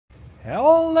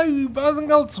Hello boys and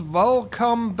girls,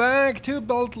 welcome back to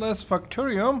Beltless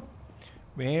Factorio,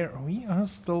 where we are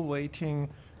still waiting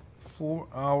for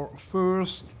our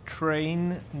first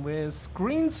train with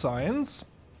green science.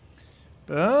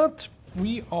 But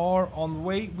we are on the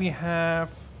way. We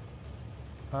have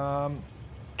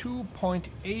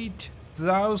 2.8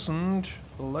 thousand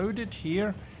loaded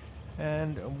here,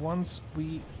 and once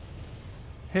we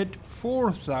hit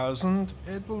 4,000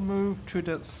 it will move to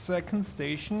the second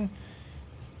station,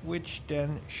 which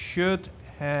then should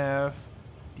have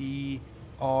the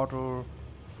other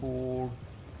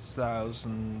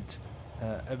 4,000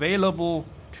 available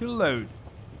to load.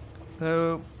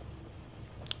 So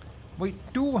we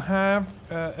do have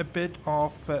a bit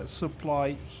of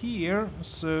supply here,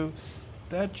 so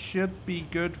that should be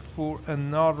good for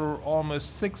another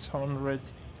almost 600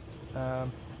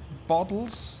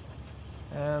 bottles,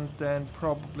 and then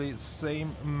probably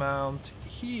same amount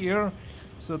here.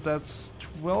 So that's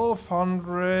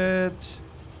 1200.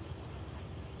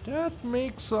 That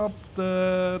makes up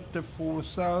the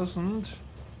 4,000.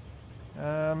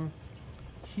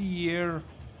 Here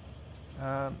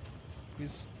we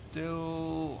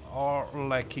still are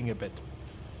lacking a bit.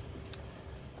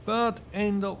 But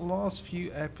in the last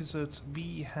few episodes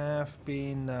we have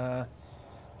been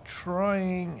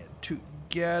trying to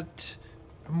get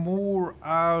more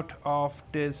out of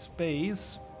this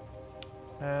base.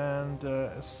 And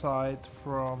aside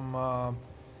from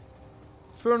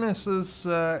furnaces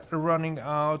running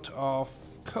out of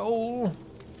coal,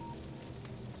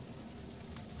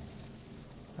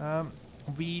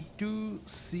 we do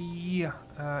see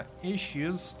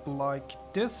issues like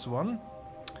this one,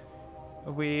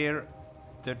 where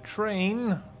the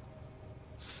train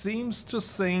seems to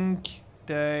think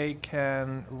they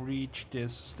can reach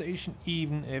this station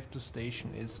even if the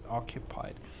station is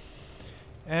occupied.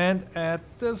 And at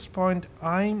this point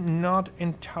I'm not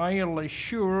entirely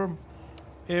sure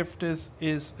if this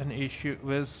is an issue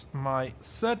with my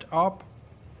setup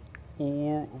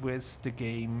or with the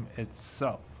game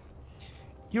itself.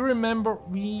 You remember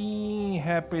we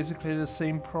had basically the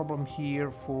same problem here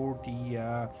for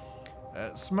the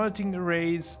smelting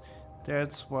arrays.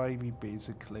 That's why we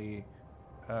basically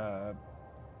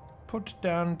put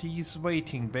down these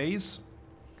waiting bays.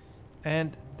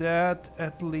 And that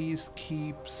at least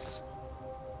keeps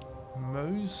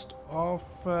most of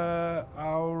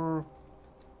our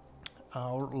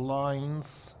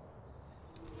lines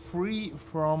free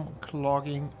from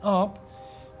clogging up.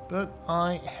 But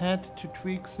I had to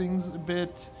tweak things a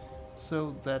bit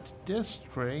so that this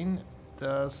train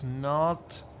does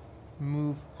not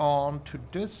move on to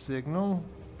this signal,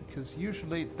 because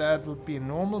usually that would be a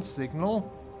normal signal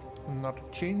and not a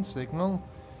chain signal.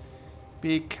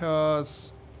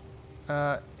 Because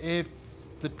if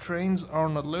the trains are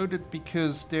not loaded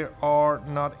because there are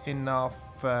not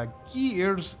enough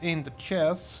gears in the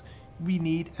chests, we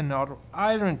need another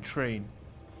iron train.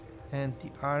 And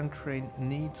the iron train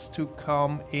needs to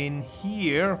come in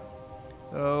here.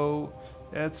 So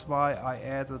that's why I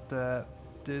added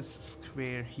this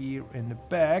square here in the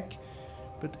back.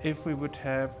 But if we would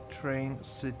have a train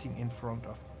sitting in front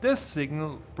of this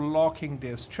signal blocking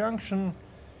this junction,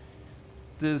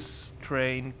 this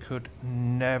train could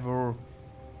never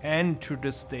enter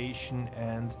the station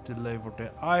and deliver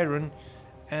the iron,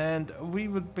 and we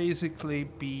would basically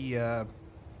be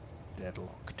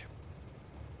deadlocked.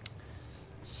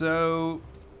 So,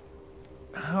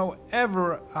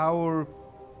 however, our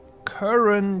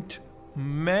current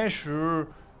measure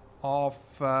of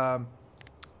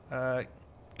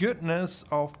goodness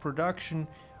of production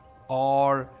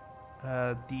are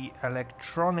the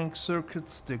electronic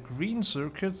circuits, the green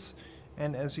circuits,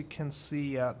 and as you can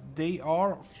see they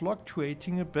are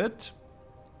fluctuating a bit,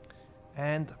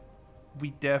 and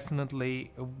we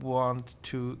definitely want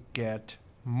to get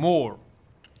more.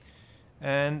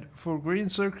 And for green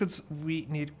circuits we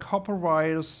need copper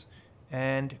wires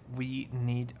and we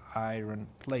need iron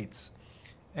plates.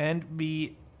 And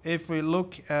if we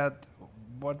look at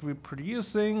what we're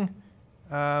producing,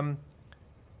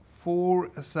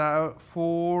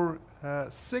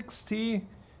 460,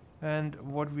 and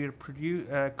what we're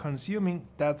consuming,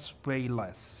 that's way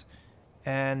less.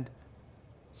 And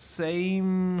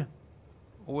same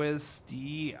with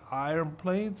the iron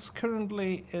plates.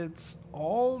 Currently it's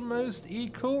almost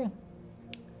equal,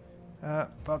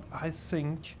 but I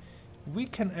think we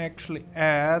can actually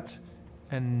add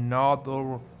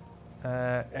another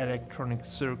electronic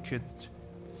circuit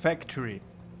factory.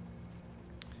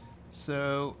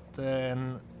 So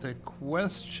then the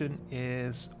question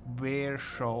is, where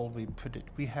shall we put it?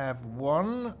 We have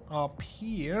one up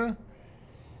here,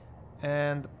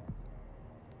 and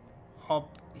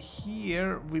up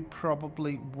here we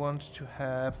probably want to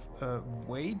have a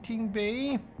waiting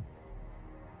bay.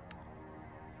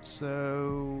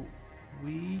 So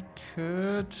we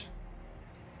could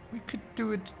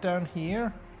do it down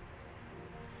here.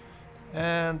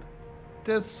 And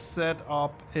this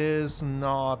setup is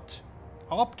not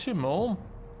optimal.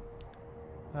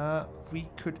 We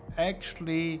could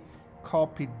actually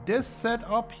copy this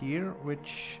setup here,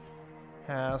 which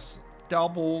has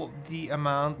double the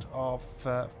amount of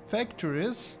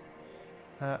factories,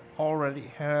 already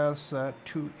has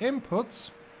 2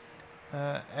 inputs,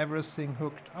 everything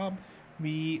hooked up.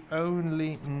 We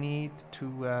only need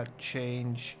to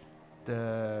change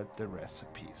the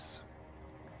recipes.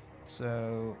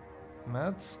 So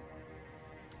let's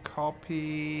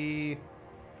copy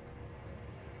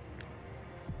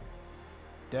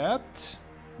that.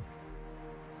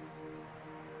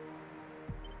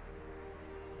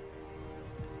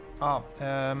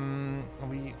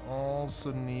 We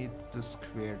also need the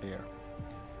square there.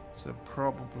 So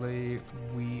probably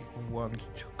we want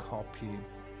to copy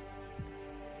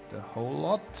the whole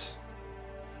lot.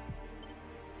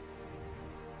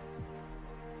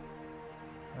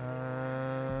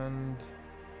 And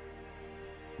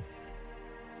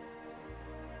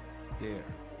there.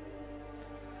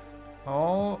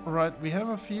 All right, we have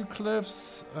a few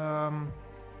cliffs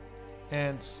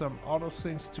and some other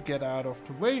things to get out of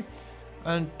the way,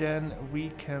 and then we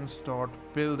can start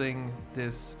building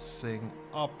this thing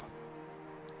up.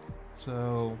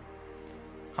 So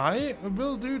I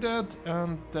will do that,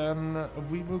 and then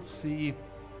we will see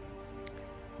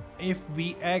if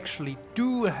we actually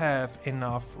do have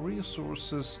enough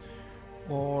resources,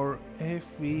 or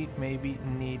if we maybe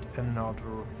need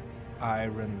another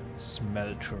iron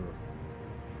smelter.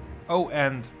 Oh,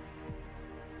 and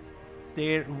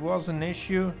there was an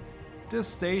issue. This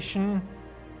station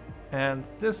and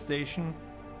this station,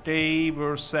 they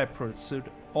were separate, so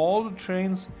all the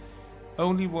trains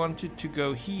only wanted to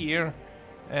go here,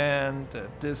 and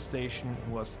this station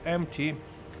was empty.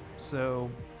 So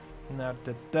now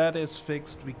that that is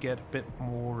fixed, we get a bit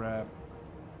more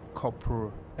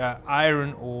copper,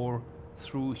 iron ore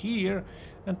through here,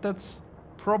 and that's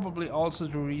probably also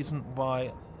the reason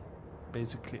why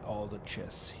basically all the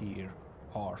chests here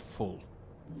are full.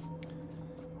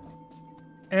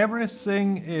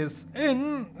 Everything is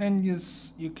in, and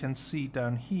you can see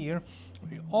down here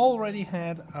we already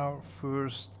had our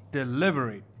first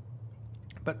delivery.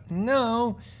 But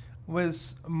now,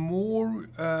 with more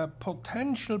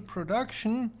potential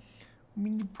production,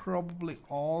 we probably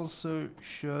also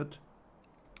should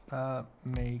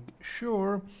make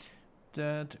sure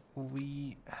that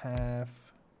we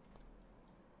have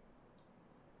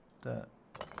the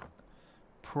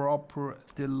proper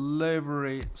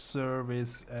delivery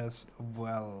service as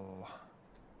well.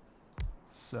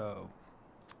 So,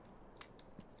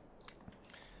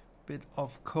 bit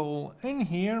of coal in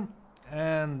here,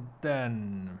 and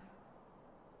then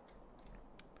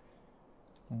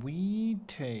we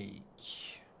take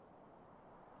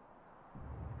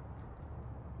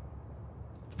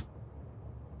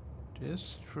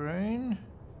this train,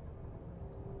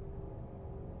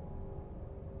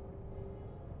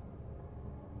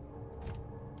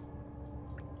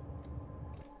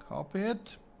 copy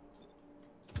it,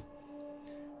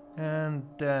 and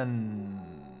then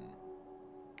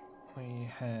we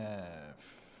have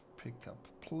pick up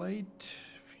plate,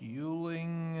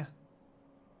 fueling.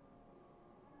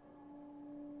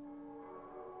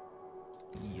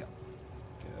 Yeah,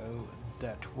 go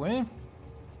that way.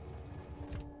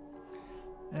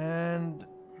 And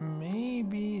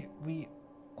maybe we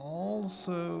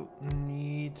also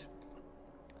need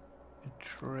a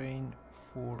train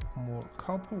for more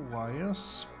copper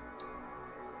wires.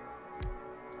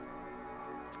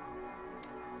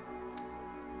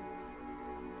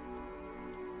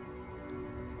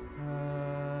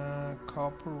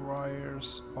 Copper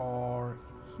wires are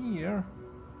here.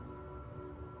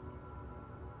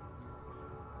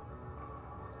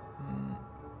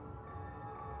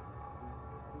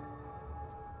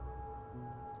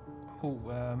 Oh,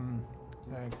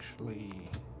 actually,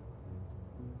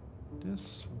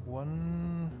 this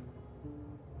one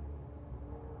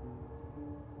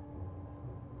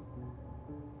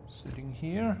sitting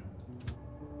here.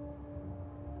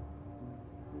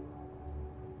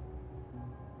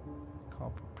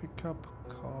 Copper pickup,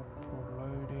 copper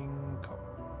loading,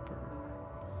 copper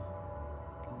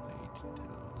plate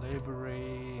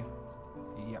delivery.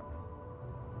 Yeah.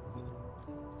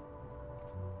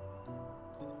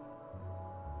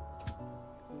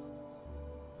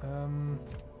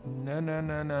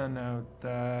 No,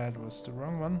 that was the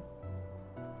wrong one.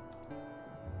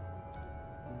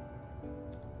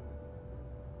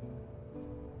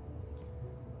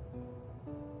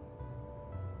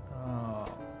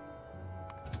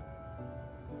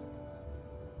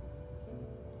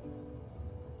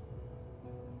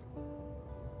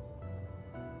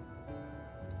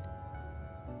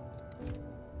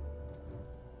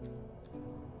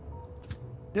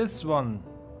 this one.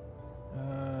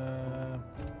 I'm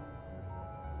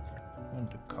going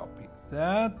to copy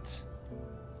that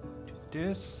to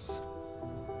this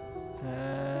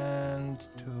and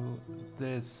to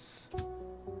this.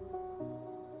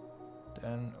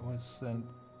 Then we send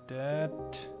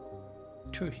that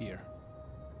to here.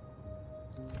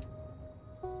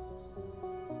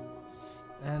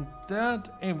 And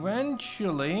that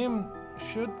eventually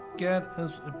should get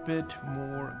us a bit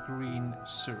more green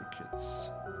circuits.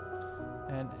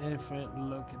 And if we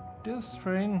look at this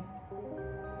train,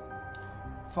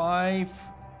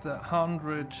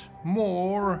 500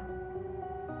 more,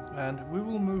 and we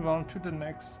will move on to the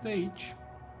next stage.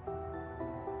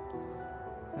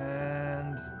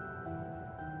 And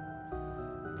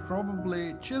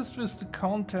probably just with the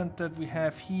content that we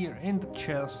have here in the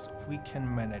chest, we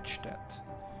can manage that.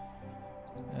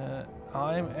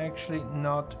 I'm actually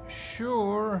not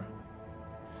sure,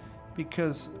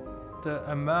 because the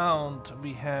amount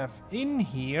we have in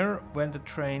here when the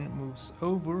train moves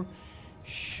over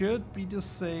should be the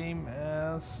same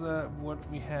as what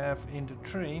we have in the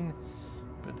train,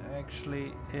 but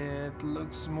actually it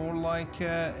looks more like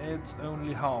it's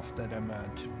only half that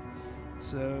amount.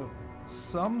 So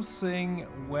something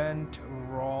went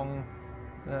wrong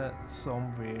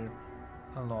somewhere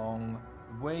along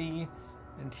the way.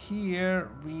 And here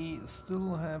we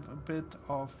still have a bit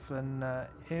of an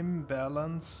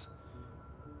imbalance.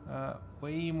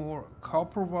 Way more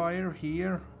copper wire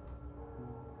here.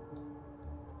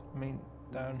 I mean,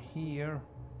 down here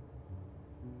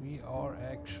we are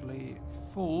actually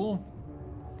full.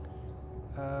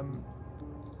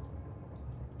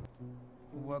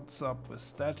 What's up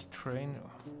with that train?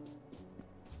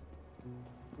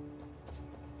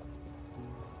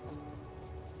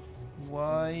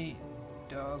 Why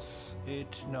does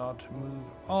it not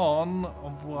move on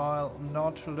while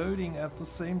not loading at the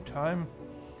same time?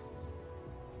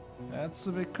 That's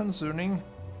a bit concerning.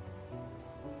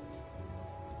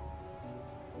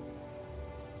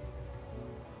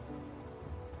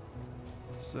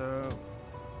 So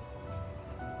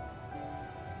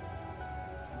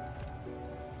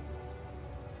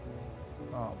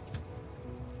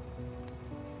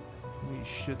we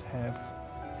should have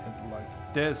it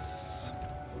like this,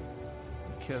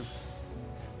 because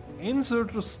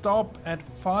inserters stop at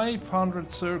 500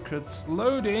 circuits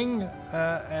loading,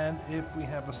 and if we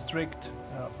have a strict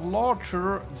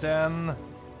larger, then,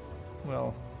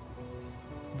 well,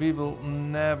 we will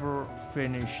never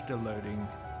finish the loading.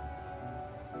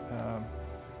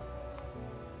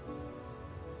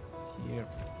 Here,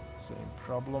 same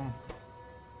problem.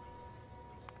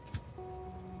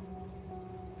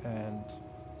 And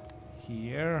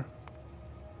here.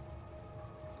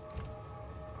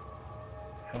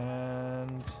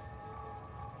 And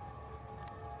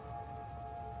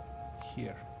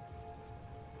here.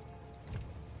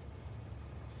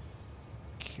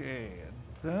 Okay,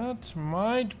 that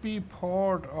might be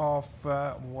part of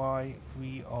why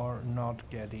we are not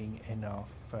getting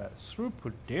enough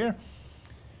throughput there.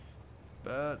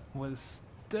 But with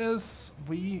this,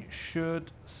 we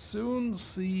should soon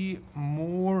see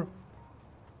more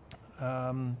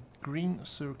green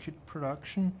circuit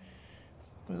production.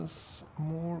 With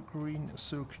more green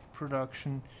circuit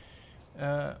production,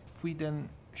 we then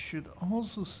should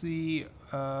also see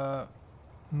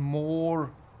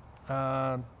more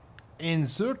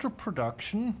inserter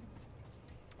production,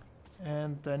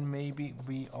 and then maybe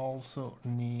we also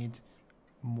need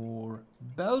more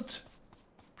belt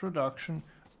production,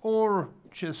 or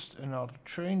just another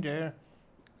train there,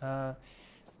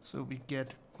 so we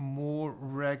get more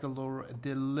regular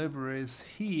deliveries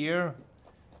here.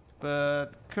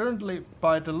 But currently,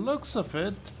 by the looks of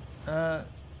it,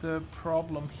 the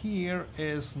problem here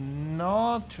is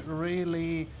not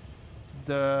really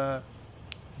the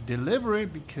delivery,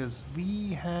 because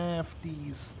we have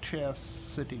these chests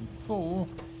sitting full,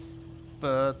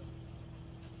 but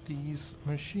these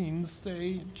machines,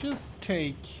 they just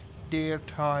take their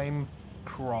time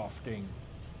crafting.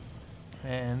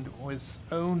 And with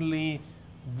only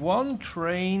one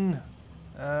train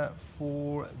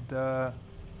for the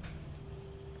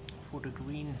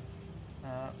green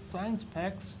science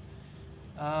packs,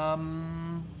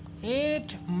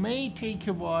 it may take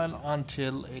a while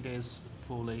until it is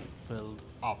fully filled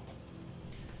up.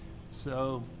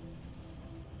 So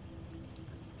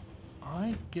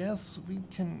I guess we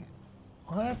can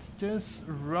let this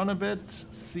run a bit,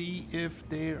 see if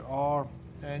there are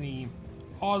any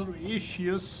other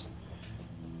issues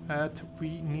that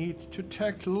we need to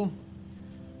tackle,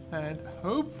 and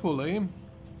hopefully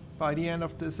by the end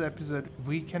of this episode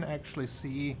we can actually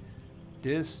see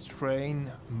this train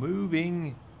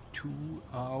moving to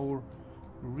our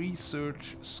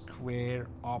research square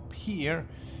up here.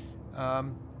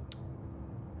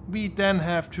 We then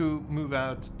have to move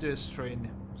out this train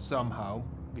somehow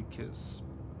because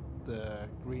the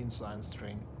green science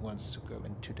train wants to go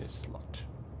into this slot.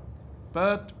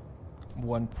 But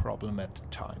one problem at a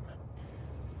time.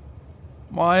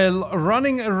 While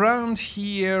running around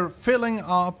here filling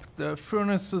up the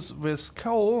furnaces with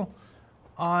coal,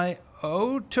 I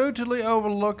totally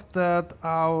overlooked that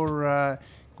our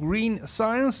green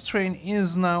science train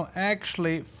is now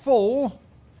actually full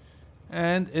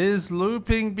and is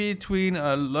looping between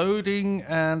loading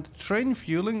and train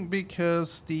fueling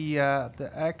because the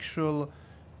actual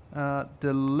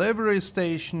delivery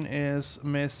station is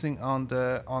missing on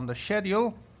the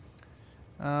schedule.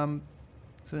 So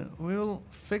we'll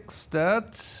fix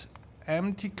that.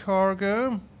 Empty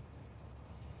cargo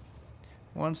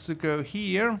wants to go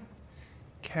here.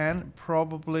 Can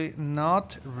probably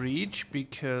not reach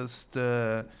because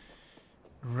the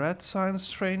red science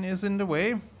train is in the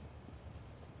way.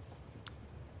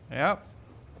 Yep.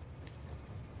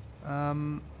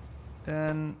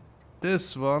 Then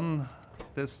this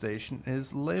station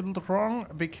is labeled wrong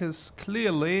because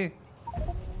clearly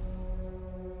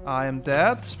I am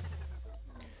dead.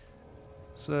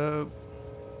 So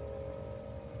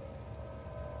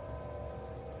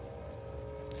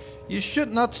you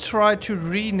should not try to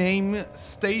rename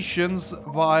stations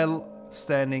while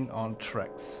standing on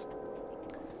tracks.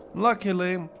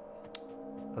 Luckily,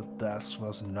 a death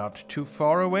was not too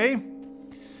far away,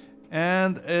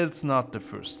 and it's not the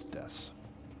first death.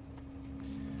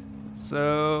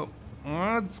 So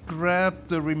let's grab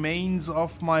the remains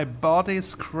of my body,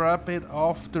 scrap it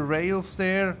off the rails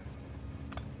there.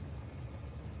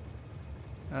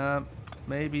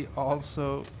 Maybe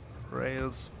also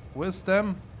rails with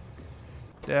them.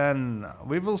 Then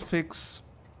we will fix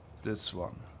this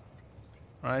one.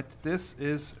 Right, this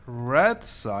is red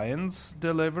science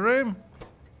delivery.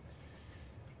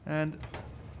 And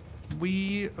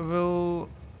we will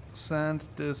send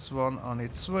this one on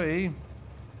its way.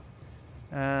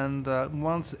 And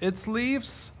once it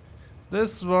leaves,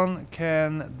 this one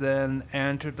can then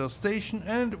enter the station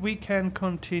and we can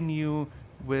continue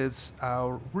with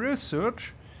our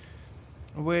research,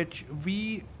 which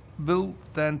we will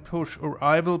then push, or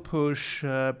I will push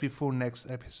before next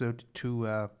episode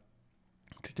to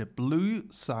the blue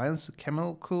science,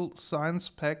 chemical science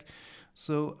pack,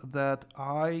 so that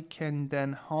I can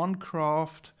then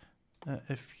handcraft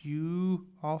a few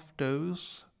of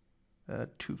those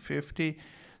 250,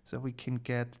 so we can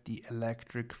get the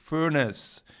electric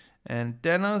furnace. And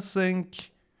then I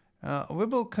think we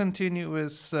will continue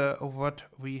with what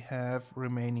we have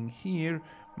remaining here,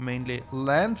 mainly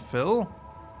landfill.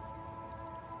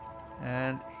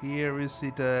 And here we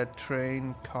see the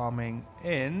train coming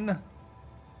in.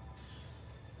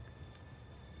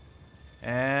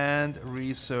 And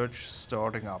research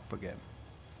starting up again.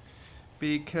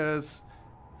 Because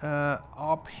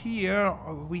up here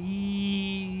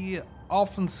we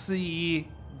often see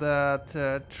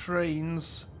that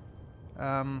trains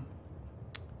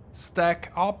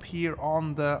stack up here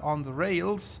on the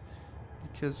rails,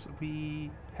 because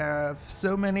we have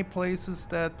so many places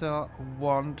that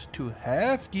want to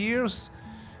have gears,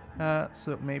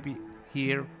 so maybe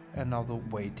here another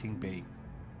waiting bay.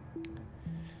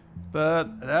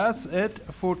 But that's it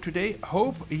for today.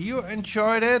 Hope you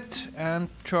enjoyed it, and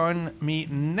join me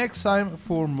next time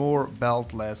for more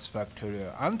Beltless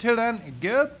Factorio. Until then,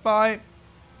 goodbye.